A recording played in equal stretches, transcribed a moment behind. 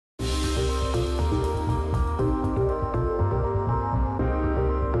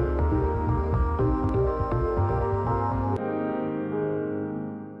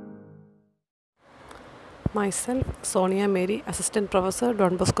Myself, Sonia Mary, Assistant Professor,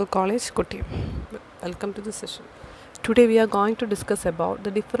 Don Bosco College, Kottayam. Welcome to this session. Today we are going to discuss about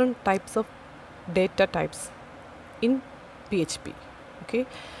the different types of data types in PHP. Okay.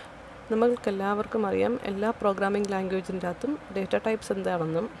 നമ്മൾക്കെല്ലാവർക്കും അറിയാം എല്ലാ programming ലാംഗ്വേജിൻ്റെ അകത്തും data types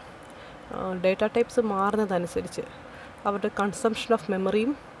എന്താണെന്നും data types മാറുന്നതനുസരിച്ച് അവരുടെ consumption of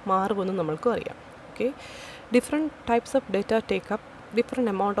മെമ്മറിയും മാറുമെന്നും നമ്മൾക്കും അറിയാം. Okay, different types of data take up different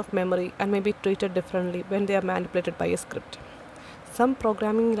amount of memory and may be treated differently when they are manipulated by a script. Some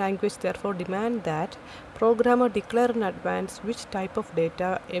programming language therefore demand that programmer declare in advance which type of data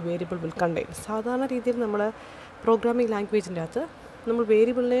a variable will contain. സാധാരണ രീതിയിൽ നമ്മൾ programming ലാംഗ്വേജിൻ്റെ അകത്ത് നമ്മൾ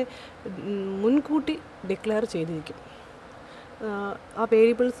വേരിയബിളിനെ മുൻകൂട്ടി declare ചെയ്തിരിക്കും. ആ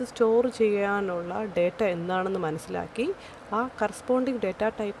variables store ചെയ്യാനുള്ള ഡേറ്റ എന്താണെന്ന് മനസ്സിലാക്കി ആ കറസ്പോണ്ടിങ് ഡേറ്റ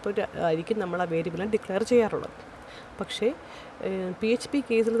ടൈപ്പ് ആയിരിക്കും നമ്മൾ ആ വേരിയബിളിനെ ഡിക്ലെയർ ചെയ്യാറുള്ളത്. പക്ഷേ PHP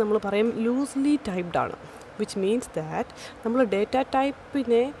കേസിൽ നമ്മൾ പറയും ലൂസ്ലി ടൈപ്ഡ് ആണ്, വിച്ച് മീൻസ് ദാറ്റ് നമ്മൾ ഡേറ്റ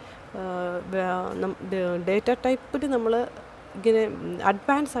ടൈപ്പിന് നമ്മൾ ഇങ്ങനെ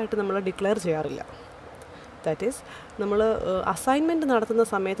അഡ്വാൻസ് ആയിട്ട് നമ്മൾ ഡിക്ലെയർ ചെയ്യാറില്ല. ദാറ്റ് ഈസ് നമ്മൾ അസൈൻമെൻറ്റ് നടത്തുന്ന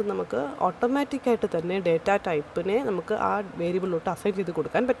സമയത്ത് നമുക്ക് ഓട്ടോമാറ്റിക്കായിട്ട് തന്നെ ഡേറ്റ ടൈപ്പിനെ നമുക്ക് ആ വേരിയബിളിലോട്ട് അസൈൻ ചെയ്ത്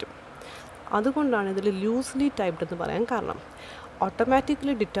കൊടുക്കാൻ പറ്റും. അതുകൊണ്ടാണ് ഇതിൽ ലൂസ്ലി ടൈപ്ഡ് എന്ന് പറയാൻ കാരണം.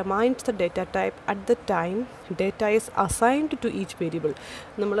 Automatically determines the data type at the time data is assigned to each variable.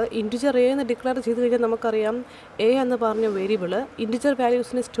 നമ്മൾ ഇൻറ്റിജർ എ എന്ന് ഡിക്ലെയർ ചെയ്ത് കഴിഞ്ഞാൽ നമുക്കറിയാം എ എന്ന് പറഞ്ഞ വേരിയബിൾ ഇൻറ്റിജർ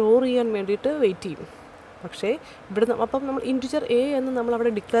വാല്യൂസിനെ സ്റ്റോർ ചെയ്യാൻ വേണ്ടിയിട്ട് വെയിറ്റ് ചെയ്യും. പക്ഷേ ഇവിടെ അപ്പം നമ്മൾ ഇൻറ്റിജർ എ എന്ന് നമ്മൾ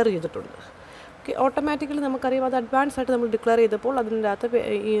അവിടെ ഡിക്ലെയർ ചെയ്തിട്ടുണ്ട്. ഓക്കെ, ഓട്ടോമാറ്റിക്കലി നമുക്കറിയാം അത് അഡ്വാൻസ് ആയിട്ട് നമ്മൾ ഡിക്ലെയർ ചെയ്തപ്പോൾ അതിൻ്റെ അകത്ത്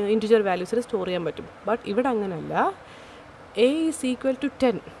ഇൻറ്റിജർ വാല്യൂസിനെ സ്റ്റോർ ചെയ്യാൻ പറ്റും. ബട്ട് ഇവിടെ അങ്ങനെയല്ല. എ ഈസ് ഈക്വൽ ടു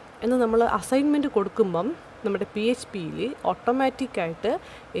 10 എന്ന് നമ്മൾ അസൈൻമെൻറ്റ് കൊടുക്കുമ്പം നമ്മുടെ PHPയിൽ ഓട്ടോമാറ്റിക്കായിട്ട്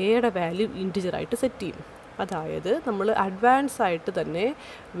എയുടെ വാല്യൂ ഇൻറ്റിജറായിട്ട് സെറ്റ് ചെയ്യും. അതായത് നമ്മൾ അഡ്വാൻസ് ആയിട്ട് തന്നെ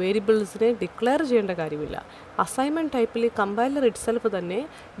വേരിയബിൾസിനെ ഡിക്ലെയർ ചെയ്യേണ്ട കാര്യമില്ല. അസൈൻമെൻറ്റ് ടൈപ്പിൽ കമ്പൈലർ ഇറ്റ്സെൽഫ് തന്നെ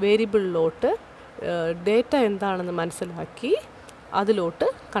വേരിയബിളിലോട്ട് ഡേറ്റ എന്താണെന്ന് മനസ്സിലാക്കി അതിലോട്ട്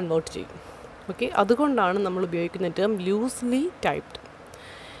കൺവേർട്ട് ചെയ്യും. ഓക്കെ, അതുകൊണ്ടാണ് നമ്മൾ ഉപയോഗിക്കുന്ന term loosely typed.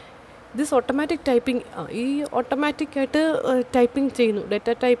 This automatic typing, ഈ ഓട്ടോമാറ്റിക്കായിട്ട് ടൈപ്പിംഗ് ചെയ്യുന്നു, ഡേറ്റ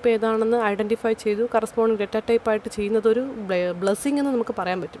ടൈപ്പ് ഏതാണെന്ന് ഐഡൻറ്റിഫൈ ചെയ്തു കറസ്പോണ്ടിങ് ഡേറ്റ ടൈപ്പായിട്ട് ചെയ്യുന്നത് ഒരു ബ്ലെസ്സിങ് എന്ന് നമുക്ക്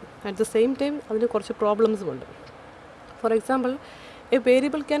പറയാൻ പറ്റും. അറ്റ് ദ സെയിം ടൈം അതിന് കുറച്ച് പ്രോബ്ലംസും ഉണ്ട്. For example, A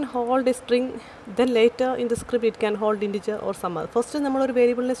variable can hold A string, then later in the script it can hold integer or some other. First നമ്മളൊരു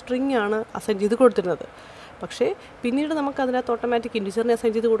വേരിയബിളിനെ സ്ട്രിങ് ആണ് അസൈൻ ചെയ്ത് കൊടുത്തിരുന്നത്. പക്ഷേ പിന്നീട് നമുക്ക് അതിനകത്ത് ഓട്ടോമാറ്റിക് ഇൻറ്റിജറിനെ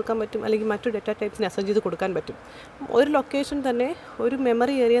അസൈൻ ചെയ്ത് കൊടുക്കാൻ പറ്റും, അല്ലെങ്കിൽ മറ്റു ഡേറ്റ ടൈപ്സിനെ അസൈൻ ചെയ്ത് കൊടുക്കാൻ പറ്റും. ഒരു ലൊക്കേഷൻ തന്നെ ഒരു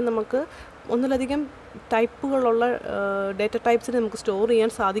മെമ്മറി ഏരിയ നമുക്ക് ഒന്നിലധികം ടൈപ്പുകളുള്ള ഡേറ്റ ടൈപ്സിനെ നമുക്ക് സ്റ്റോർ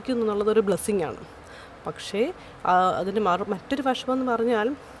ചെയ്യാൻ സാധിക്കും എന്നുള്ളതൊരു ബ്ലെസ്സിങ് ആണ്. പക്ഷേ അതിൻ്റെ മറ്റൊരു വശമെന്ന് പറഞ്ഞാൽ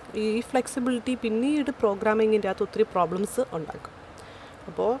ഈ ഫ്ലെക്സിബിലിറ്റി പിന്നീട് പ്രോഗ്രാമിങ്ങിൻ്റെ അകത്ത് ഒത്തിരി പ്രോബ്ലംസ് ഉണ്ടാക്കും.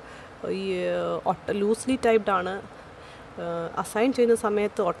 അപ്പോൾ ഈ ലൂസ്ലി ടൈപ്ഡ് ആണ്, അസൈൻ ചെയ്യുന്ന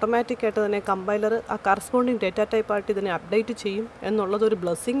സമയത്ത് ഓട്ടോമാറ്റിക്കായിട്ട് തന്നെ കമ്പൈലർ ആ കറസ്പോണ്ടിങ് ഡേറ്റ ടൈപ്പായിട്ട് ഇതിനെ അപ്ഡേറ്റ് ചെയ്യും എന്നുള്ളതൊരു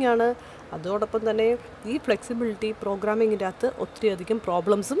ബ്ലെസ്സിങ് ആണ്. അതോടൊപ്പം തന്നെ ഈ ഫ്ലെക്സിബിലിറ്റി പ്രോഗ്രാമിങ്ങിൻ്റെ അകത്ത് ഒത്തിരിയധികം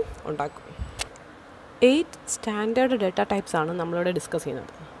പ്രോബ്ലംസും ഉണ്ടാക്കും. 8 സ്റ്റാൻഡേർഡ് ഡേറ്റ ടൈപ്സ് ആണ് നമ്മളിവിടെ ഡിസ്കസ്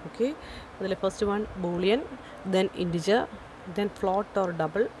ചെയ്യുന്നത്. ഓക്കെ, അതിൽ first one Boolean, then integer, then float or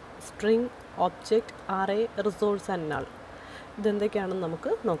double, string, object, array, resource and null. ഇതെന്തൊക്കെയാണെന്ന്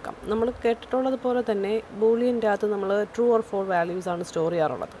നമുക്ക് നോക്കാം. നമ്മൾ കേട്ടിട്ടുള്ളത് പോലെ തന്നെ ബൂളിയൻ്റെ അകത്ത് നമ്മൾ ട്രൂ ഓർ ഫോൾ വാല്യൂസാണ് സ്റ്റോർ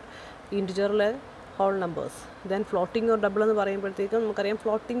ചെയ്യാറുള്ളത്. ഇൻറ്റിജറിലെ whole numbers. Then floating or double എന്ന് പറയുമ്പോഴത്തേക്കും നമുക്കറിയാം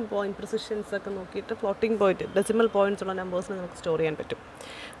ഫ്ലോട്ടിംഗ് പോയിൻറ്റ് പ്രിസിഷൻസ് ഒക്കെ നോക്കിയിട്ട് ഫ്ലോട്ടിംഗ് പോയിൻറ്റ് ഡെസിമൽ പോയിൻറ്റ്സ് ഉള്ള നമ്പേഴ്സിനെ നമുക്ക് സ്റ്റോർ ചെയ്യാൻ പറ്റും.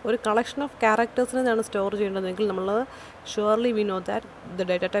 ഒരു കളക്ഷൻ ഓഫ് ക്യാരക്ടേഴ്സിനെയാണ് സ്റ്റോർ ചെയ്യേണ്ടതെങ്കിൽ നമ്മൾ surely we know that the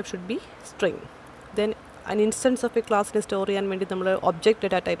data type should be string. Then an instance of a classനെ store ചെയ്യാൻ വേണ്ടി നമ്മൾ ഒബ്ജക്റ്റ്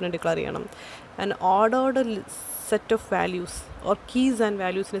ഡേറ്റ ടൈപ്പിനെ ഡിക്ലെയർ ചെയ്യണം. And ordered set of values or keys and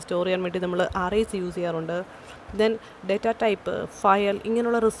വാല്യൂസിനെ store ചെയ്യാൻ വേണ്ടി നമ്മൾ arrays use ചെയ്യാറുണ്ട്. Then data type, file,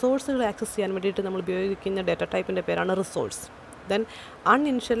 ഇങ്ങനെയുള്ള റിസോഴ്സുകൾ access ചെയ്യാൻ വേണ്ടിയിട്ട് നമ്മൾ ഉപയോഗിക്കുന്ന ഡേറ്റ ടൈപ്പിൻ്റെ പേരാണ് റിസോഴ്സ്. ദെൻ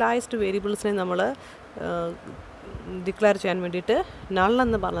അൺഇനിഷ്യലൈസ്ഡ് വേരിയബിൾസിനെ നമ്മൾ ഡിക്ലെയർ ചെയ്യാൻ വേണ്ടിയിട്ട് നൾ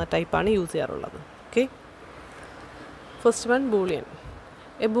എന്ന് പറഞ്ഞ ടൈപ്പാണ് യൂസ് ചെയ്യാറുള്ളത്. Okay, first one Boolean.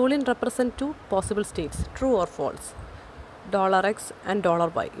 A Boolean represents two possible states, true or false. $x and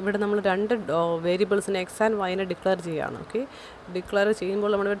 $y. ഇവിടെ നമ്മൾ രണ്ട് വേരിയബിൾസിനെ എക്സ് ആൻഡ് വൈനെ ഡിക്ലെയർ ചെയ്യുകയാണ്. ഓക്കെ, ഡിക്ലെയർ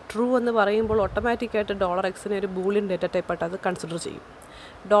ചെയ്യുമ്പോൾ നമ്മൾ ട്രൂ എന്ന് പറയുമ്പോൾ ഓട്ടോമാറ്റിക്കായിട്ട് $xനെ ഒരു ബൂളിയൻ ഡേറ്റ ടൈപ്പായിട്ട് അത് കൺസിഡർ ചെയ്യും.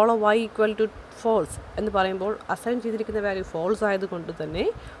 $y ഈക്വൽ ടു ഫോൾസ് എന്ന് പറയുമ്പോൾ അസൈൻ ചെയ്തിരിക്കുന്ന വാല്യൂ ഫോൾസ് ആയതുകൊണ്ട് തന്നെ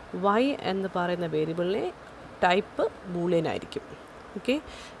y എന്ന് പറയുന്ന വേരിയബിളിനെ ടൈപ്പ് ബൂളിയൻ ആയിരിക്കും. Okay,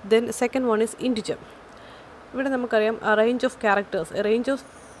 then second one is integer. ഇവിടെ നമുക്കറിയാം a range of characters, a range of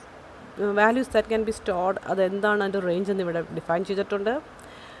values that can be stored. അതെന്താണ് അതിൻ്റെ റേഞ്ച് എന്ന് ഇവിടെ ഡിഫൈൻ ചെയ്തിട്ടുണ്ട്.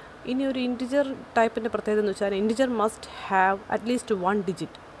 ഇനി ഒരു ഇൻറ്റിജർ ടൈപ്പിൻ്റെ പ്രത്യേകത എന്ന് വെച്ചാൽ integer must have at least 1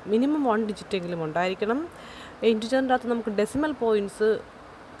 digit minimum 1 digit എങ്കിലും ഉണ്ടായിരിക്കണം. ഇൻറ്റിജറിൻ്റെ അകത്ത് നമുക്ക് ഡെസിമൽ പോയിൻറ്റ്സ്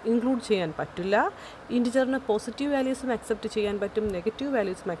ഇൻക്ലൂഡ് ചെയ്യാൻ പറ്റില്ല. ഇൻറ്റിജറിന് പോസിറ്റീവ് വാല്യൂസും അക്സെപ്റ്റ് ചെയ്യാൻ പറ്റും, നെഗറ്റീവ്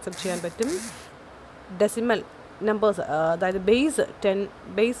വാല്യൂസും അക്സെപ്റ്റ് ചെയ്യാൻ പറ്റും. ഡെസിമൽ നമ്പേഴ്സ്, അതായത് ബേസ് 10,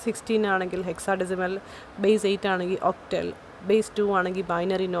 ബേസ് 16 ആണെങ്കിൽ ഹെക്സാഡെസിമൽ, ബേസ് 8 ആണെങ്കിൽ ഒക്ടൽ, ബേസ് 2 ആണെങ്കിൽ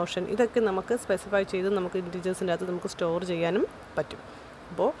ബൈനറി നോഷൻ, ഇതൊക്കെ നമുക്ക് സ്പെസിഫൈ ചെയ്ത് നമുക്ക് ഇൻറ്റിജേഴ്സിൻ്റെ അകത്ത് നമുക്ക് സ്റ്റോർ ചെയ്യാനും പറ്റും.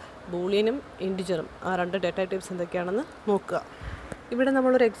 അപ്പോൾ ബൂളിയനും ഇൻറ്റിജറും ആ 2 ഡേറ്റ ടൈപ്സ് എന്തൊക്കെയാണെന്ന് നോക്കുക. ഇവിടെ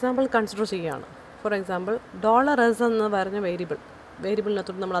നമ്മളൊരു എക്സാമ്പിൾ കൺസിഡർ ചെയ്യുകയാണ്. ഫോർ എക്സാമ്പിൾ $s എന്ന് പറഞ്ഞ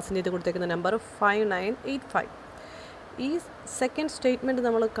വേരിയബിളിനകത്തോട്ട് നമ്മൾ അസൈൻ ചെയ്ത് കൊടുത്തേക്കുന്ന നമ്പർ 5985. ഈ സെക്കൻഡ് സ്റ്റേറ്റ്മെൻറ്റ്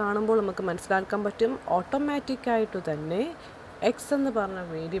നമ്മൾ കാണുമ്പോൾ നമുക്ക് മനസ്സിലാക്കാൻ പറ്റും ഓട്ടോമാറ്റിക്കായിട്ട് തന്നെ എക്സ് എന്ന് പറഞ്ഞ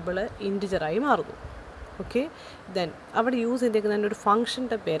വേരിയബിൾ ഇൻറ്റിജറായി മാറുന്നു. ഓക്കെ, ദെൻ അവിടെ യൂസ് ചെയ്തേക്കുന്ന ഒരു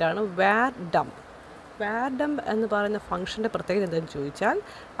ഫംഗ്ഷൻ്റെ പേരാണ് var dump. var dump എന്ന് പറയുന്ന ഫംഗ്ഷൻ്റെ പ്രത്യേകത എന്താണെന്ന് ചോദിച്ചാൽ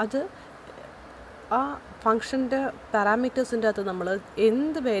അത് ആ ഫംഗ്ഷൻ്റെ പാരാമീറ്റേഴ്സിൻ്റെ അകത്ത് നമ്മൾ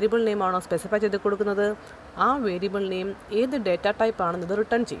എന്ത് വേരിയബിൾ നെയിമാണോ സ്പെസിഫൈ ചെയ്ത് കൊടുക്കുന്നത് ആ വേരിയബിൾ നെയിം ഏത് ഡേറ്റ ടൈപ്പ് ആണെന്ന് ഇത്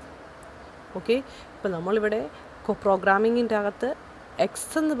റിട്ടേൺ ചെയ്യും. ഓക്കെ, ഇപ്പോൾ നമ്മളിവിടെ പ്രോഗ്രാമിങ്ങിൻ്റെ അകത്ത്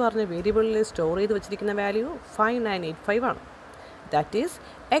എക്സ് എന്ന് പറഞ്ഞ വേരിയബിളിൽ സ്റ്റോർ ചെയ്ത് വെച്ചിരിക്കുന്ന വാല്യൂ 5985 ആണ്. That is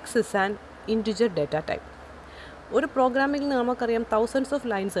X is an integer data type. ഒരു പ്രോഗ്രാമിങ്ങിൽ നമുക്കറിയാം തൗസൻഡ്സ് ഓഫ്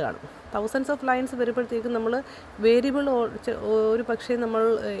ലൈൻസ് കാണും. തൗസൻഡ്സ് ഓഫ് ലൈൻസ് വരുമ്പോഴത്തേക്കും നമ്മൾ വേരിയബിൾ ഒരു പക്ഷേ നമ്മൾ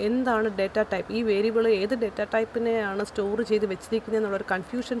എന്താണ് ഡേറ്റ ടൈപ്പ്, ഈ വേരിയബിൾ ഏത് ഡേറ്റ ടൈപ്പിനെയാണ് സ്റ്റോർ ചെയ്ത് വെച്ചിരിക്കുന്നത് എന്നുള്ളൊരു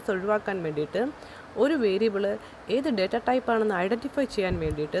കൺഫ്യൂഷൻസ് ഒഴിവാക്കാൻ വേണ്ടിയിട്ട് ഒരു വേരിയബിൾ ഏത് ഡേറ്റ ടൈപ്പാണെന്ന് ഐഡൻറ്റിഫൈ ചെയ്യാൻ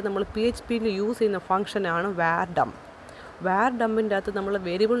വേണ്ടിയിട്ട് നമ്മൾ PHPയിൽ യൂസ് ചെയ്യുന്ന ഫംഗ്ഷനാണ് var dump. var dumpൻ്റെ അകത്ത് നമ്മൾ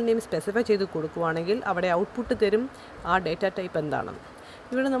വേരിയബിൾ നെയിം സ്പെസിഫൈ ചെയ്ത് കൊടുക്കുകയാണെങ്കിൽ അവിടെ ഔട്ട്പുട്ട് തരും ആ ഡേറ്റ ടൈപ്പ് എന്താണെന്ന്.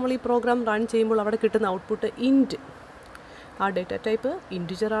 ഇവിടെ നമ്മൾ ഈ പ്രോഗ്രാം റൺ ചെയ്യുമ്പോൾ അവിടെ കിട്ടുന്ന ഔട്ട്പുട്ട് ഇൻറ്റ്, ആ ഡേറ്റ ടൈപ്പ്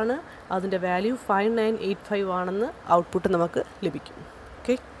ഇൻറ്റിജറാണ്, അതിൻ്റെ വാല്യൂ 5985 ആണെന്ന് ഔട്ട്പുട്ട് നമുക്ക് ലഭിക്കും.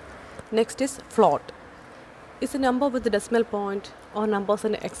 Okay, next is float. Is A number with decimal point or numbers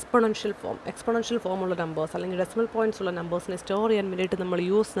in exponential ഫോമുള്ള numbers അല്ലെങ്കിൽ ഡെസിമൽ പോയിൻറ്റ്സ് ഉള്ള നമ്പേഴ്സിനെ സ്റ്റോർ ചെയ്യാൻ വേണ്ടിയിട്ട് നമ്മൾ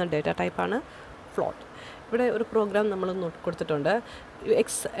യൂസ് ചെയ്യുന്ന ഡേറ്റ ടൈപ്പാണ് ഫ്ലോട്ട്. ഇവിടെ ഒരു പ്രോഗ്രാം നമ്മൾ കൊടുത്തിട്ടുണ്ട്.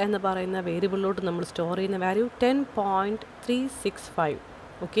 എക്സ് എന്ന് പറയുന്ന വേരിയബിളിലോട്ട് നമ്മൾ സ്റ്റോർ ചെയ്യുന്ന വാല്യൂ 10.365.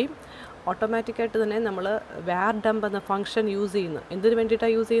 ഓക്കെ, ഓട്ടോമാറ്റിക്കായിട്ട് തന്നെ നമ്മൾ var dump എന്ന ഫംഗ്ഷൻ യൂസ് ചെയ്യുന്നത് എന്തിനു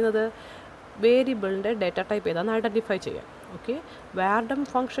വേണ്ടിയിട്ടാണ് യൂസ് ചെയ്യുന്നത്? വേരിയബിളിൻ്റെ ഡേറ്റ ടൈപ്പ് ഏതാണെന്ന് ഐഡൻറ്റിഫൈ ചെയ്യാം. Okay, var dump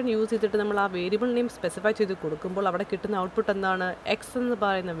function use ചെയ്തിട്ട് നമ്മൾ ആ വേരിയബിൾ നെയിം സ്പെസിഫൈ ചെയ്ത് കൊടുക്കുമ്പോൾ അവിടെ കിട്ടുന്ന ഔട്ട്പുട്ട് എന്താണ്? എക്സ് എന്ന്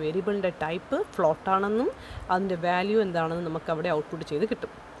പറയുന്ന വേരിയബിളിൻ്റെ ടൈപ്പ് ഫ്ലോട്ടാണെന്നും അതിൻ്റെ വാല്യൂ എന്താണെന്നും നമുക്ക് അവിടെ ഔട്ട്പുട്ട് ചെയ്ത്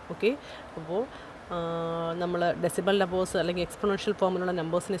കിട്ടും. ഓക്കെ, അപ്പോൾ നമ്മൾ ഡെസിമൽ നമ്പേഴ്സ് അല്ലെങ്കിൽ എക്സ്പൊണൻഷ്യൽ ഫോമിലുള്ള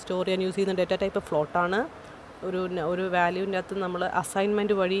നമ്പേഴ്സിനെ സ്റ്റോർ ചെയ്യാൻ യൂസ് ചെയ്യുന്ന ഡേറ്റ ടൈപ്പ് ഫ്ലോട്ടാണ്. ഒരു വാല്യൂവിൻ്റെ അകത്ത് നമ്മൾ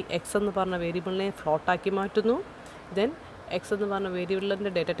അസൈൻമെൻറ്റ് വഴി എക്സ് എന്ന് പറഞ്ഞ വേരിയബിളിനെ ഫ്ലോട്ടാക്കി മാറ്റുന്നു. ദെൻ എക്സ് എന്ന് പറഞ്ഞ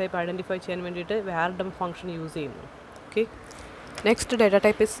വേരിയബിളിൻ്റെ ഡേറ്റ ടൈപ്പ് ഐഡൻറ്റിഫൈ ചെയ്യാൻ വേണ്ടിയിട്ട് var dump ഫംഗ്ഷൻ യൂസ് ചെയ്യുന്നു. Okay, next data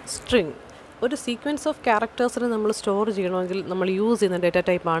type is string. ഒരു സീക്വൻസ് ഓഫ് ക്യാരക്ടേഴ്സിനെ നമ്മൾ സ്റ്റോർ ചെയ്യണമെങ്കിൽ നമ്മൾ യൂസ് ചെയ്യുന്ന ഡേറ്റ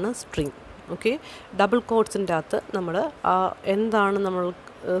ടൈപ്പാണ് സ്ട്രിങ്. ഓക്കെ, ഡബിൾ കോട്ട്സിൻ്റെ അകത്ത് നമ്മൾ എന്താണ് നമ്മൾ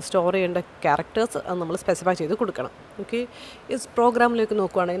സ്റ്റോർ ചെയ്യേണ്ട ക്യാരക്ടേഴ്സ് അത് നമ്മൾ സ്പെസിഫൈ ചെയ്ത് കൊടുക്കണം. ഓക്കെ, ഈ പ്രോഗ്രാമിലേക്ക്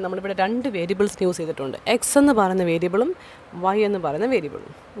നോക്കുകയാണെങ്കിൽ നമ്മളിവിടെ 2 വേരിയബിൾസ് യൂസ് ചെയ്തിട്ടുണ്ട്. എക്സ് എന്ന് പറയുന്ന വേരിയബിളും വൈ എന്ന് പറയുന്ന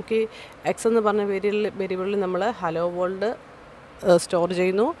വേരിയബിളും. ഓക്കെ, എക്സ് എന്ന് പറഞ്ഞ വേരിയബിളിൽ നമ്മൾ ഹലോ വേൾഡ് സ്റ്റോർ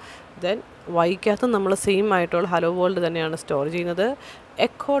ചെയ്യുന്നു. ദെൻ വൈക്കകത്ത് നമ്മൾ സെയിം ആയിട്ടുള്ള ഹലോ വേൾഡ് തന്നെയാണ് സ്റ്റോർ ചെയ്യുന്നത്.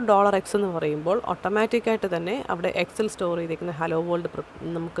 എക്കോ $x എന്ന് പറയുമ്പോൾ ഓട്ടോമാറ്റിക്കായിട്ട് തന്നെ അവിടെ എക്സിൽ സ്റ്റോർ ചെയ്തിരിക്കുന്ന ഹലോ വേൾഡ്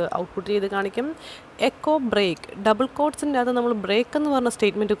നമുക്ക് ഔട്ട്പുട്ട് ചെയ്ത് കാണിക്കും. എക്കോ ബ്രേക്ക്, ഡബിൾ കോട്ട്സിൻ്റെ അത് നമ്മൾ ബ്രേക്ക് എന്ന് പറഞ്ഞ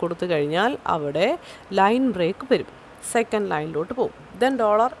സ്റ്റേറ്റ്മെൻറ്റ് കൊടുത്തു കഴിഞ്ഞാൽ അവിടെ ലൈൻ ബ്രേക്ക് വരും, സെക്കൻഡ് ലൈനിലോട്ട് പോകും. ദെൻ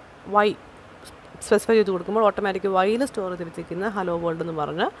 $y സ്പെസിഫൈ ചെയ്ത് കൊടുക്കുമ്പോൾ ഓട്ടോമാറ്റിക് വൈയിൽ സ്റ്റോർ ചെയ്തിരിക്കുന്ന ഹലോ വേൾഡ് എന്ന്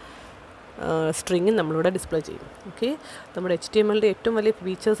പറഞ്ഞ സ്ട്രിങ് നമ്മളിവിടെ ഡിസ്പ്ലേ ചെയ്യും. ഓക്കെ, നമ്മുടെ HTML ഏറ്റവും വലിയ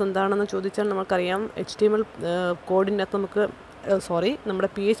ഫീച്ചേഴ്സ് എന്താണെന്ന് ചോദിച്ചാൽ നമുക്കറിയാം HTML കോഡിൻ്റെ അകത്ത് നമുക്ക് നമ്മുടെ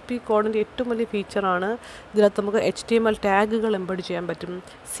PHP കോഡിൻ്റെ ഏറ്റവും വലിയ ഫീച്ചറാണ് ഇതിനകത്ത് നമുക്ക് HTML ടാഗുകൾ എംബഡ് ചെയ്യാൻ പറ്റും,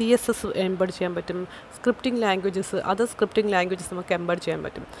 CSS എംബഡ് ചെയ്യാൻ പറ്റും, സ്ക്രിപ്റ്റിംഗ് ലാംഗ്വേജസ് നമുക്ക് എംബഡ് ചെയ്യാൻ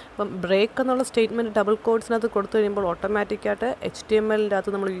പറ്റും. അപ്പം ബ്രേക്ക് എന്നുള്ള സ്റ്റേറ്റ്മെൻറ്റ് ഡബിൾ കോഡ്സിനകത്ത് കൊടുത്തു കഴിയുമ്പോൾ ഓട്ടോമാറ്റിക്കായിട്ട് HTMLൻ്റെ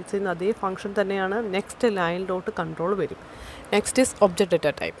അകത്ത് നമ്മൾ യൂസ് ചെയ്യുന്ന അതേ ഫംഗ്ഷൻ തന്നെയാണ് നെക്സ്റ്റ് ലൈനിലോട്ട് കൺട്രോൾ വരും. Next is object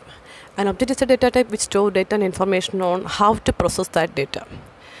data type. An object is a data type which stores data and information on how to process that data.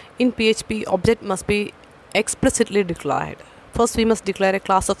 In PHP, object must be explicitly declared. First, we must declare a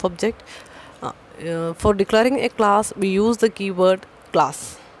class of object. For declaring a class, we use the keyword class.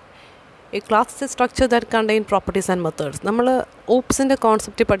 A class is a structure that contains properties and methods. നമ്മൾ ഓപ്സിൻ്റെ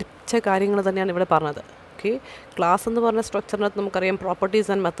concept പഠിച്ച കാര്യങ്ങൾ തന്നെയാണ് ഇവിടെ പറഞ്ഞത്. Okay, class എന്ന് പറഞ്ഞ സ്ട്രക്ചറിനകത്ത് നമുക്കറിയാം properties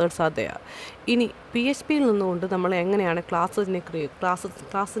and methods അതെയാണ്. ഇനി PHPയിൽ നിന്നുകൊണ്ട് നമ്മൾ എങ്ങനെയാണ്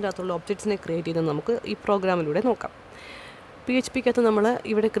ക്ലാസ്സിൻ്റെ അകത്തുള്ള ഒബ്ജക്ട്സിനെ ക്രിയേറ്റ് ചെയ്തെന്ന് നമുക്ക് ഈ പ്രോഗ്രാമിലൂടെ നോക്കാം. PHPക്കകത്ത് നമ്മൾ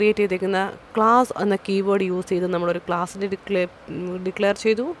ഇവിടെ ക്രിയേറ്റ് ചെയ്തേക്കുന്ന ക്ലാസ് എന്ന കീവേഡ് യൂസ് ചെയ്ത് നമ്മളൊരു ക്ലാസ്സിനെ ഡിക്ലെയർ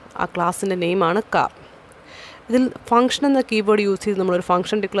ചെയ്തു. ആ ക്ലാസ്സിൻ്റെ നെയിമാണ് കാർ. ഇതിൽ ഫംഗ്ഷൻ എന്ന കീവേഡ് യൂസ് ചെയ്ത് നമ്മളൊരു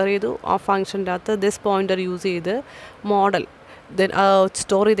ഫംഗ്ഷൻ ഡിക്ലെയർ ചെയ്തു. ആ ഫംഗ്ഷൻ്റെ അകത്ത് ദിസ് പോയിൻ്റർ യൂസ് ചെയ്ത് മോഡൽ ദെൻ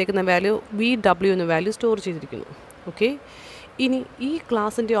സ്റ്റോർ ചെയ്തേക്കുന്ന വാല്യൂ VW എന്ന വാല്യൂ സ്റ്റോർ ചെയ്തിരിക്കുന്നു. ഓക്കെ, ഇനി ഈ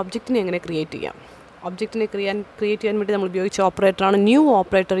ക്ലാസ്സിൻ്റെ ഒബ്ജക്റ്റിനെ എങ്ങനെ ക്രിയേറ്റ് ചെയ്യാം? ഒബ്ജക്റ്റിനെ ക്രിയേറ്റ് ചെയ്യാൻ വേണ്ടി നമ്മൾ ഉപയോഗിച്ച ഓപ്പറേറ്ററാണ് ന്യൂ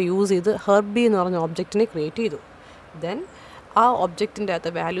ഓപ്പറേറ്റർ യൂസ് ചെയ്ത് ഹെർബി എന്ന് പറഞ്ഞ ഒബ്ജക്റ്റിനെ ക്രിയേറ്റ് ചെയ്തു. ദെൻ ആ ഒബ്ജക്റ്റിൻ്റെ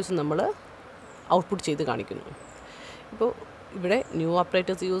അകത്ത് വാല്യൂസ് നമ്മൾ ഔട്ട്പുട്ട് ചെയ്ത് കാണിക്കുന്നു. ഇപ്പോൾ ഇവിടെ ന്യൂ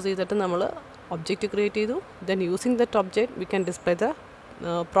ഓപ്പറേറ്റേഴ്സ് യൂസ് ചെയ്തിട്ട് നമ്മൾ ഒബ്ജക്റ്റ് ക്രിയേറ്റ് ചെയ്തു. Then using that object we can display the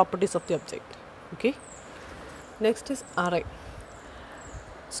properties of the object. Okay, next is array.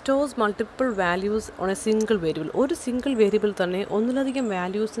 Stores multiple values on A single variable. ഒരു സിംഗിൾ വേരിയബിൾ തന്നെ ഒന്നിലധികം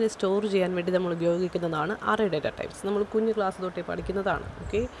വാല്യൂസിനെ സ്റ്റോർ ചെയ്യാൻ വേണ്ടി നമ്മൾ ഉപയോഗിക്കുന്നതാണ് അറേ ഡാറ്റ ടൈപ്സ്. നമ്മൾ കുഞ്ഞു ക്ലാസ് തൊട്ടേ പഠിക്കുന്നതാണ്.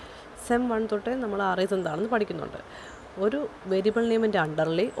 ഓക്കെ, സെം 1 തൊട്ടേ നമ്മൾ അറേസ് എന്താണെന്ന് പഠിക്കുന്നുണ്ട്. ഒരു വേരിയബിൾ നെയിമിൻ്റെ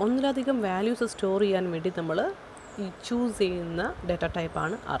അണ്ടറിൽ ഒന്നിലധികം വാല്യൂസ് സ്റ്റോർ ചെയ്യാൻ വേണ്ടി നമ്മൾ ഈ ചൂസ് ചെയ്യുന്ന ഡാറ്റ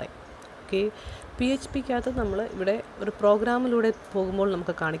ടൈപ്പാണ് അറേ. ഓക്കെ, PHPക്കകത്ത് നമ്മൾ ഇവിടെ ഒരു പ്രോഗ്രാമിലൂടെ പോകുമ്പോൾ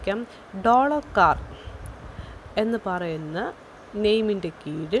നമുക്ക് കാണിക്കാം $car എന്ന് പറയുന്ന നെയിമിൻ്റെ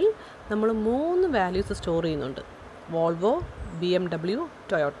കീഴിൽ നമ്മൾ 3 വാല്യൂസ് സ്റ്റോർ ചെയ്യുന്നുണ്ട്: വോൾവോ, BMW,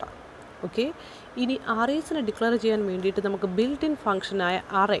 ടൊയോട്ട. ഓക്കെ, ഇനി അറേസിനെ ഡിക്ലെയർ ചെയ്യാൻ വേണ്ടിയിട്ട് നമുക്ക് ബിൽറ്റ് ഇൻ ഫംഗ്ഷനായ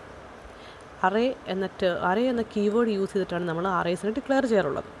അറേ എന്ന കീവേഡ് യൂസ് ചെയ്തിട്ടാണ് നമ്മൾ അറേസിനെ ഡിക്ലെയർ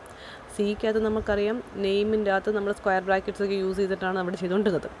ചെയ്യാറുള്ളത്. സിക്കകത്ത് നമുക്കറിയാം നെയിമിൻ്റെ അകത്ത് നമ്മൾ സ്ക്വയർ ബ്രാക്കറ്റ്സ് ഒക്കെ യൂസ് ചെയ്തിട്ടാണ് അവിടെ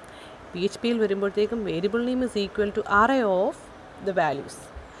ചെയ്തുകൊണ്ടിരുന്നത്. PHPയിൽ വരുമ്പോഴത്തേക്കും variable name is equal to array of the values.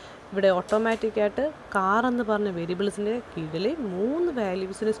 ഇവിടെ ഓട്ടോമാറ്റിക്കായിട്ട് കാർ എന്ന് പറഞ്ഞ വേരിയബിൾസിൻ്റെ കീഴിൽ 3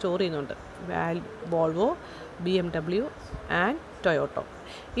 വാല്യൂസിനെ സ്റ്റോർ ചെയ്യുന്നുണ്ട്: വോൾവോ, BMW ആൻഡ് ടൊയോട്ടോ.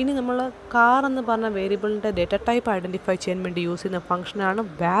 ഇനി നമ്മൾ കാർ എന്ന് പറഞ്ഞ വേരിയബിളിൻ്റെ ഡേറ്റ ടൈപ്പ് ഐഡൻറ്റിഫൈ ചെയ്യാൻ വേണ്ടി യൂസ് ചെയ്യുന്ന ഫംഗ്ഷനാണ്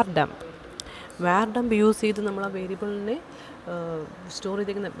വാർ ഡംപ് യൂസ് ചെയ്ത് നമ്മൾ ആ വേരിയബിളിനെ സ്റ്റോർ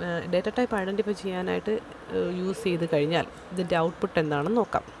ചെയ്തിരിക്കുന്ന ഡേറ്റ ടൈപ്പ് ഐഡൻറ്റിഫൈ ചെയ്യാനായിട്ട് യൂസ് ചെയ്ത് കഴിഞ്ഞാൽ ഇതിൻ്റെ ഔട്ട്പുട്ട് എന്താണെന്ന്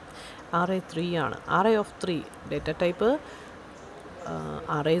നോക്കാം. അറേ 3 ആണ്. Array of 3 data type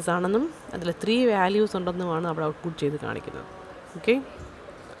arrays ആണെന്നും അതിൽ 3 വാല്യൂസ് ഉണ്ടെന്നുമാണ് അവിടെ ഔട്ട്പുട്ട് ചെയ്ത് കാണിക്കുന്നത്. Okay,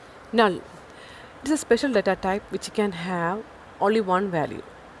 null. It's A special data type which can have only 1 value,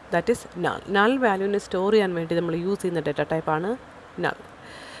 that is null വാല്യൂവിനെ store ചെയ്യാൻ വേണ്ടി നമ്മൾ യൂസ് ചെയ്യുന്ന ഡാറ്റ ടൈപ്പാണ് null.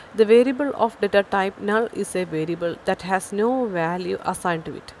 The variable of data type null is a variable that has no value assigned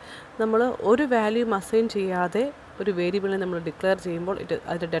to it. നമ്മൾ ഒരു value assign ചെയ്യാതെ ഒരു വേരിയബിളിനെ നമ്മൾ ഡിക്ലെയർ ചെയ്യുമ്പോൾ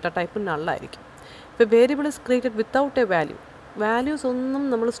അതിൻ്റെ ഡാറ്റ ടൈപ്പ് നള്ളായിരിക്കും. ഇപ്പോൾ variable is created without A values ഒന്നും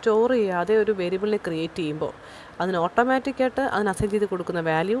നമ്മൾ സ്റ്റോർ ചെയ്യാതെ ഒരു വേരിയബിളിനെ ക്രിയേറ്റ് ചെയ്യുമ്പോൾ അതിന് ഓട്ടോമാറ്റിക്കായിട്ട് അതിന് അസൈൻ ചെയ്ത് കൊടുക്കുന്ന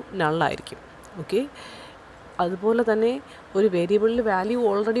വാല്യൂ നള്ളായിരിക്കും. ഓക്കെ, അതുപോലെ തന്നെ ഒരു വേരിയബിളിൽ വാല്യൂ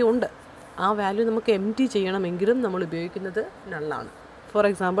ഓൾറെഡി ഉണ്ട്, ആ വാല്യൂ നമുക്ക് എംപ്റ്റി ചെയ്യണമെങ്കിലും നമ്മൾ ഉപയോഗിക്കുന്നത് നള്ളാണ്. ഫോർ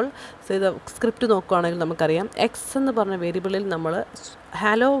എക്സാമ്പിൾ സ്ക്രിപ്റ്റ് നോക്കുകയാണെങ്കിൽ നമുക്കറിയാം എക്സ് എന്ന് പറഞ്ഞ വേരിയബിളിൽ നമ്മൾ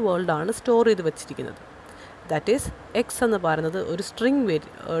ഹലോ വേൾഡ് ആണ് സ്റ്റോർ ചെയ്ത് വെച്ചിരിക്കുന്നത്. ദാറ്റ് ഈസ് എക്സ് എന്ന് പറയുന്നത് ഒരു സ്ട്രിങ്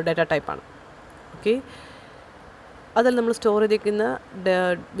ഡാറ്റ ടൈപ്പാണ്. ഓക്കെ, അതിൽ നമ്മൾ സ്റ്റോർ ചെയ്തിരിക്കുന്ന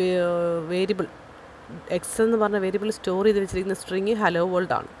വേരിയബിൾ എക്സ് എന്ന് പറഞ്ഞ വേരിയബിൾ സ്റ്റോർ ചെയ്ത് വെച്ചിരിക്കുന്ന സ്ട്രിങ് ഹലോ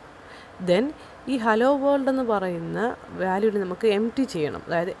വേൾഡ് ആണ്. ദെൻ ഈ ഹലോ വേൾഡ് എന്ന് പറയുന്ന വാല്യൂവിനെ നമുക്ക് എംപ്റ്റി ചെയ്യണം.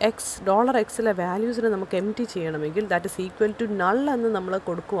 അതായത് $Xലെ വാല്യൂസിനെ നമുക്ക് എംപ്റ്റി ചെയ്യണമെങ്കിൽ that is equal to null എന്ന് നമ്മൾ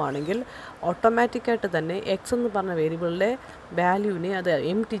കൊടുക്കുകയാണെങ്കിൽ ഓട്ടോമാറ്റിക്കായിട്ട് തന്നെ എക്സ് എന്ന് പറഞ്ഞ വേരിയബിളിലെ വാല്യൂവിനെ അത്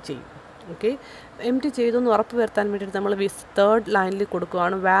എംപ്റ്റി ചെയ്യും. ഓക്കെ, എംപ്റ്റി ചെയ്തെന്ന് ഉറപ്പ് വരുത്താൻ വേണ്ടിയിട്ട് നമ്മൾ 3rd ലൈനിൽ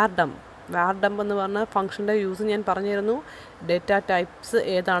കൊടുക്കുകയാണ് വാർ ഡംപ് എന്ന് പറഞ്ഞ ഫംഗ്ഷൻ്റെ യൂസ് ഞാൻ പറഞ്ഞിരുന്നു. ഡേറ്റ ടൈപ്സ്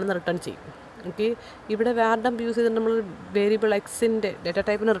ഏതാണെന്ന് റിട്ടേൺ ചെയ്യും. ഓക്കെ, ഇവിടെ വാർ ഡംപ് യൂസ് ചെയ്തിട്ട് നമ്മൾ വേരിയബിൾ എക്സിൻ്റെ ഡേറ്റ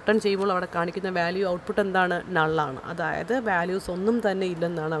ടൈപ്പിനെ റിട്ടേൺ ചെയ്യുമ്പോൾ അവിടെ കാണിക്കുന്ന വാല്യൂ ഔട്ട്പുട്ട് എന്താണ്? നള്ളാണ്. അതായത് വാല്യൂസ് ഒന്നും തന്നെ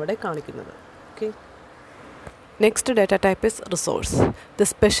ഇല്ലെന്നാണ് അവിടെ കാണിക്കുന്നത്. Okay, next data type is resource. The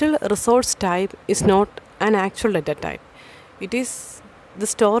special resource type is not an actual data type. It is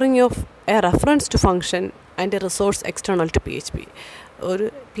the storing of A reference to function and A resource external to PHP. ഒരു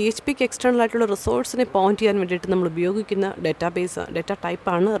PHPക്ക് external ആയിട്ടുള്ള റിസോഴ്സിനെ point ചെയ്യാൻ വേണ്ടിയിട്ട് നമ്മൾ ഉപയോഗിക്കുന്ന data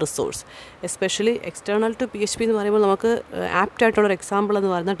ടൈപ്പാണ് resource. Especially external to PHP എന്ന് പറയുമ്പോൾ നമുക്ക് ആപ്റ്റ് ആയിട്ടുള്ളൊരു എക്സാമ്പിൾ എന്ന്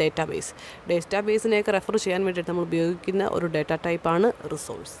പറയുന്ന ഡേറ്റാബേസിനെയൊക്കെ റെഫർ ചെയ്യാൻ വേണ്ടിയിട്ട് നമ്മൾ ഉപയോഗിക്കുന്ന ഒരു ഡേറ്റ ടൈപ്പാണ്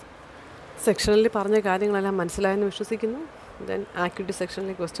റിസോഴ്സ്. സെക്ഷനിൽ പറഞ്ഞ കാര്യങ്ങളെല്ലാം മനസ്സിലായെന്ന് വിശ്വസിക്കുന്നു. ദെൻ ആക്ടിവിറ്റി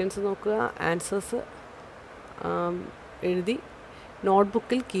സെക്ഷനിലെ ക്വസ്റ്റ്യൻസ് നോക്കുക, ആൻസേഴ്സ് എഴുതി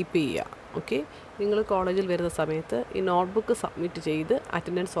നോട്ട്ബുക്കിൽ കീപ്പ് ചെയ്യുക. ഓക്കെ, നിങ്ങൾ കോളേജിൽ വരുന്ന സമയത്ത് ഈ നോട്ട്ബുക്ക് സബ്മിറ്റ് ചെയ്ത്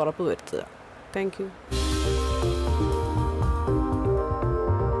അറ്റൻഡൻസ് ഉറപ്പ് വരുത്തുക. Thank you.